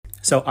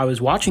So I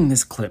was watching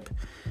this clip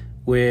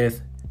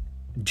with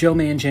Joe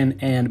Manchin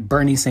and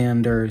Bernie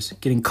Sanders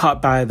getting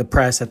caught by the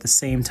press at the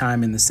same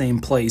time in the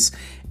same place.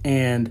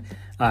 And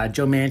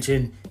Joe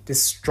Manchin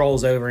just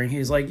strolls over and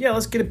he's like, yeah,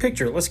 let's get a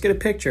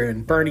picture.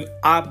 And Bernie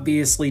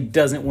obviously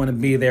doesn't want to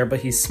be there, but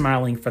he's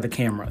smiling for the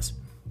cameras.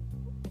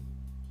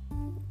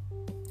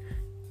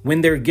 When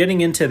they're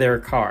getting into their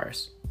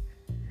cars,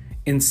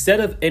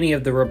 instead of any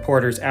of the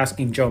reporters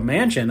asking Joe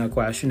Manchin a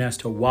question as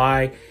to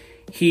why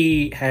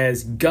he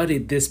has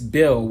gutted this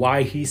bill,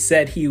 why he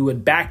said he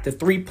would back the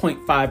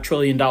 $3.5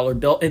 trillion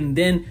bill and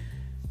then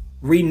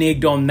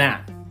reneged on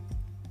that,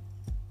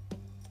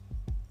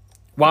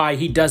 why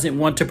he doesn't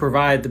want to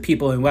provide the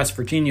people in West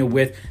Virginia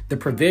with the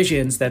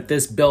provisions that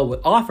this bill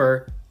would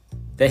offer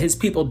that his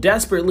people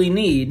desperately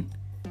need,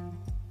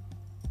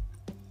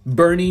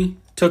 Bernie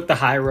took the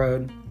high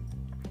road.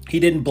 He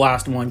didn't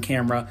blast him on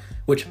camera,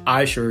 which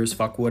I sure as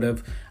fuck would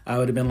have. I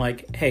would have been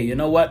like, hey, you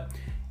know what?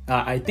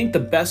 I think the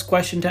best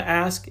question to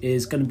ask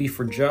is going to be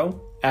for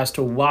Joe as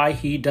to why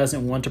he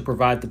doesn't want to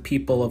provide the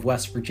people of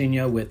West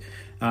Virginia with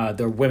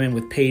their women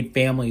with paid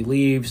family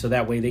leave, so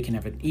that way they can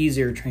have an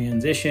easier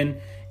transition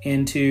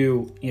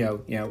into,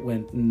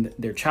 when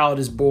their child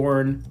is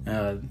born,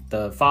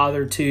 the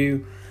father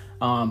too.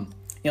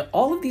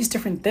 All of these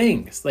different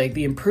things, like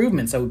the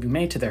improvements that would be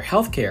made to their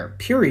healthcare,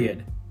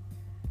 period.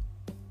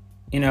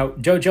 Joe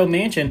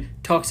Manchin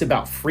talks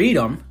about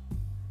freedom.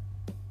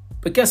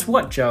 But guess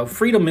what, Joe?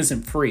 Freedom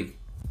isn't free.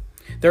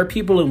 There are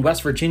people in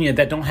West Virginia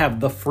that don't have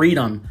the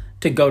freedom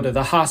to go to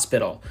the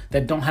hospital,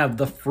 that don't have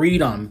the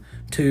freedom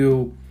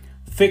to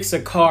fix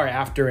a car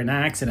after an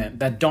accident,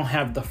 that don't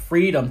have the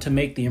freedom to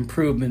make the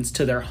improvements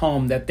to their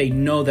home that they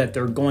know that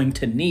they're going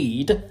to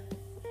need,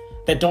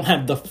 that don't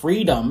have the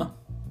freedom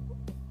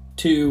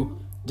to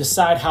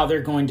decide how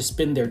they're going to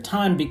spend their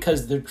time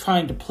because they're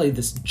trying to play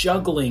this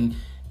juggling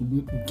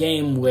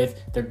game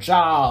with their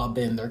job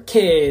and their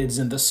kids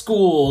and the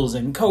schools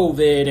and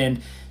COVID.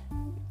 And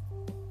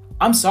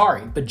I'm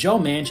sorry, but Joe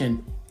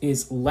Manchin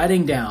is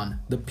letting down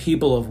the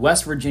people of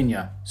West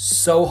Virginia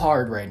so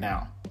hard right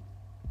now.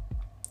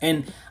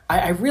 And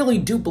I really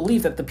do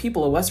believe that the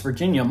people of West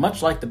Virginia,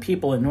 much like the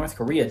people in North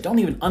Korea, don't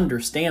even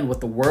understand what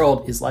the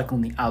world is like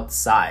on the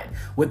outside,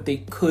 what they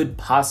could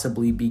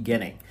possibly be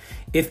getting.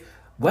 If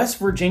West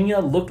Virginia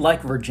looked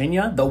like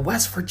Virginia, the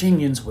West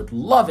Virginians would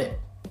love it.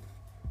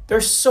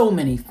 There's so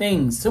many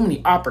things, so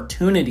many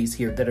opportunities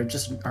here that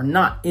are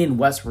not in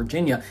West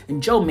Virginia,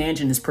 and Joe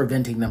Manchin is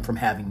preventing them from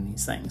having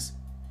these things.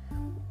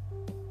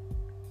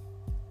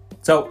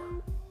 So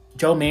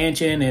Joe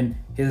Manchin and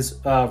his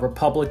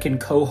Republican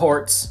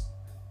cohorts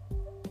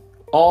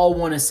all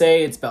want to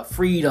say it's about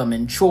freedom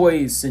and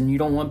choice, and you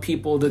don't want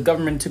the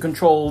government to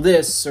control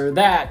this or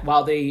that,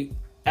 while they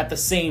at the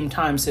same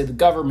time say the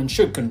government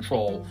should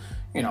control,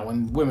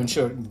 when women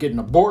should get an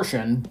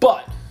abortion.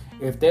 But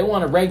if they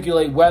want to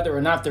regulate whether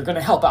or not they're going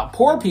to help out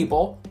poor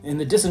people and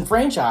the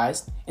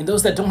disenfranchised and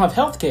those that don't have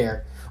health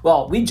care,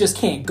 well, we just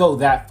can't go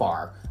that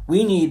far.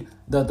 We need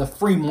the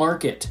free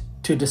market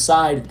to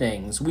decide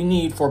things. We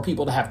need for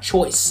people to have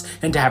choice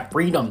and to have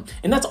freedom.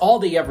 And that's all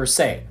they ever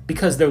say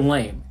because they're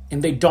lame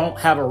and they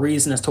don't have a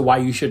reason as to why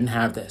you shouldn't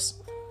have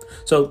this.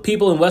 So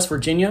people in West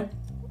Virginia,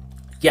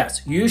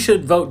 yes, you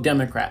should vote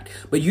Democrat,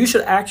 but you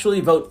should actually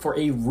vote for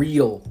a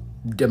real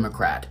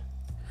Democrat,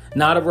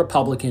 not a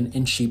Republican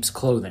in sheep's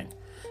clothing,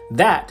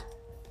 that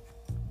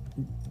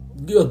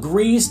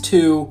agrees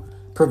to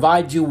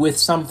provide you with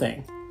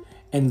something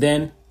and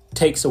then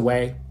takes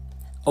away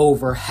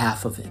over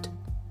half of it.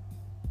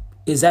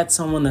 Is that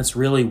someone that's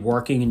really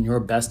working in your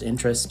best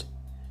interest?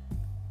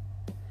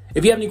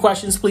 If you have any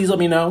questions, please let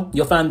me know.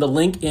 You'll find the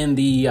link in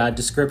the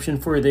description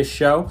for this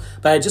show.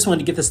 But I just wanted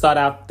to get this thought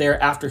out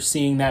there after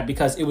seeing that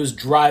because it was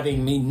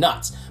driving me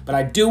nuts. But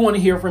I do want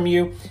to hear from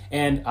you,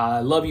 and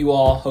I love you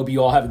all. Hope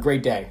you all have a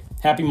great day.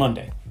 Happy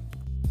Monday.